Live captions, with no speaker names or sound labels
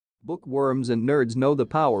Bookworms and nerds know the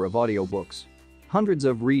power of audiobooks. Hundreds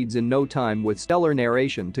of reads in no time with stellar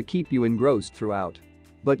narration to keep you engrossed throughout.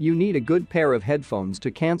 But you need a good pair of headphones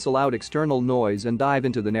to cancel out external noise and dive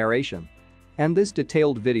into the narration. And this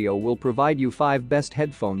detailed video will provide you 5 best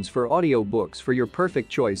headphones for audiobooks for your perfect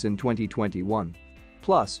choice in 2021.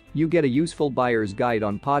 Plus, you get a useful buyer's guide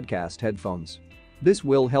on podcast headphones. This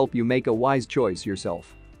will help you make a wise choice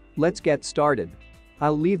yourself. Let's get started.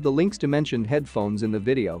 I'll leave the links to mentioned headphones in the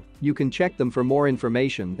video, you can check them for more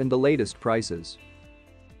information and the latest prices.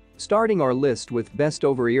 Starting our list with best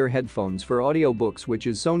over-ear headphones for audiobooks, which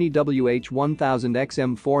is Sony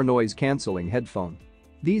WH-1000XM4 noise cancelling headphone.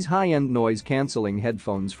 These high-end noise cancelling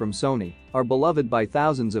headphones from Sony are beloved by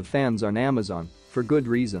thousands of fans on Amazon, for good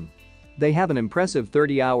reason. They have an impressive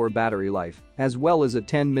 30-hour battery life, as well as a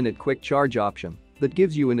 10-minute quick charge option that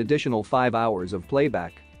gives you an additional 5 hours of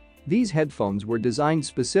playback. These headphones were designed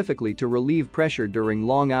specifically to relieve pressure during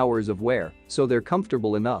long hours of wear, so they're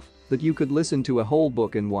comfortable enough that you could listen to a whole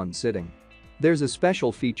book in one sitting. There's a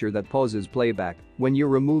special feature that pauses playback when you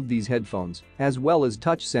remove these headphones, as well as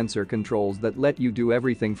touch sensor controls that let you do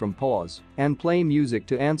everything from pause and play music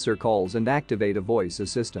to answer calls and activate a voice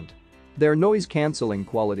assistant. Their noise cancelling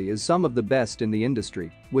quality is some of the best in the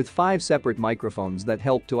industry, with 5 separate microphones that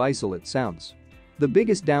help to isolate sounds. The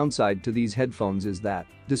biggest downside to these headphones is that,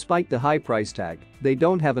 despite the high price tag, they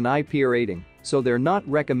don't have an IP rating, so they're not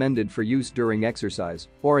recommended for use during exercise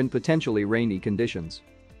or in potentially rainy conditions.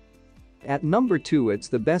 At number 2, it's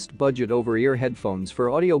the best budget over-ear headphones for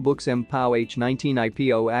audiobooks MPOW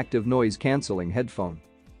H19IPO active noise cancelling headphone.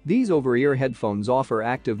 These over-ear headphones offer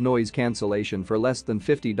active noise cancellation for less than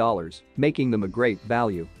 $50, making them a great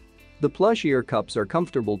value. The plush ear cups are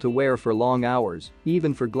comfortable to wear for long hours,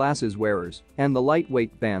 even for glasses wearers, and the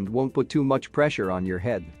lightweight band won't put too much pressure on your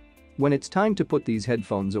head. When it's time to put these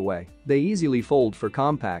headphones away, they easily fold for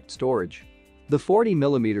compact storage. The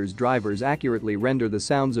 40mm drivers accurately render the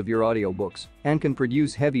sounds of your audiobooks and can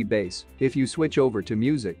produce heavy bass if you switch over to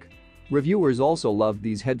music. Reviewers also loved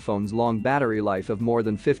these headphones' long battery life of more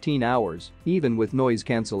than 15 hours, even with noise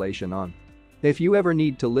cancellation on. If you ever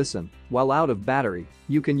need to listen while out of battery,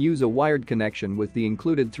 you can use a wired connection with the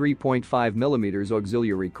included 3.5mm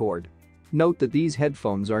auxiliary cord. Note that these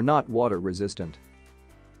headphones are not water resistant.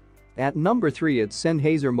 At number 3, it's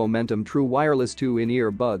Sennheiser Momentum True Wireless 2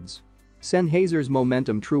 in-ear buds. Sennheiser's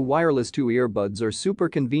Momentum True Wireless 2 earbuds are super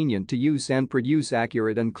convenient to use and produce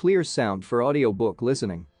accurate and clear sound for audiobook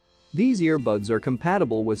listening. These earbuds are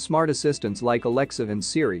compatible with smart assistants like Alexa and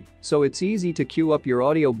Siri, so it's easy to queue up your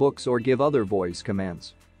audiobooks or give other voice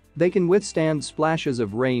commands. They can withstand splashes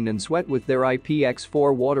of rain and sweat with their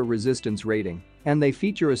IPX4 water resistance rating, and they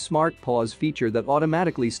feature a smart pause feature that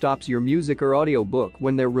automatically stops your music or audiobook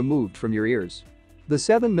when they're removed from your ears. The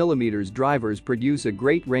 7mm drivers produce a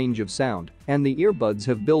great range of sound, and the earbuds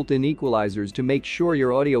have built-in equalizers to make sure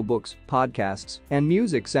your audiobooks, podcasts, and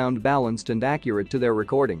music sound balanced and accurate to their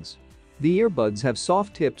recordings. The earbuds have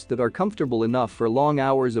soft tips that are comfortable enough for long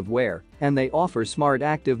hours of wear, and they offer smart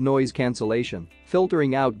active noise cancellation,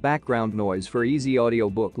 filtering out background noise for easy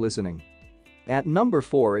audiobook listening. At number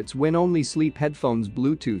 4, it's Win Only Sleep Headphones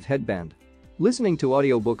Bluetooth Headband. Listening to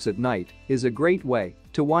audiobooks at night is a great way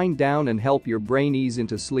to wind down and help your brain ease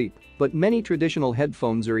into sleep, but many traditional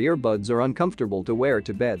headphones or earbuds are uncomfortable to wear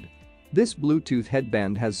to bed. This Bluetooth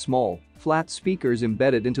headband has small, flat speakers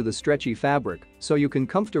embedded into the stretchy fabric, so you can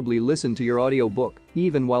comfortably listen to your audiobook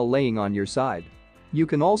even while laying on your side. You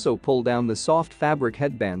can also pull down the soft fabric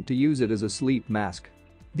headband to use it as a sleep mask.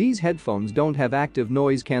 These headphones don't have active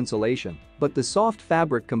noise cancellation, but the soft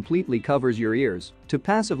fabric completely covers your ears to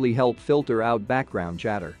passively help filter out background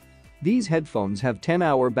chatter. These headphones have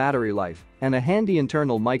 10-hour battery life and a handy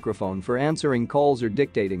internal microphone for answering calls or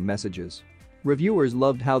dictating messages. Reviewers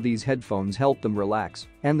loved how these headphones help them relax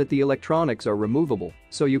and that the electronics are removable,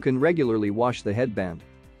 so you can regularly wash the headband.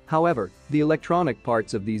 However, the electronic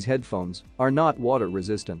parts of these headphones are not water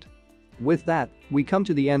resistant. With that, we come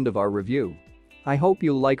to the end of our review. I hope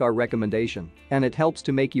you'll like our recommendation and it helps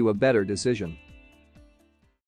to make you a better decision.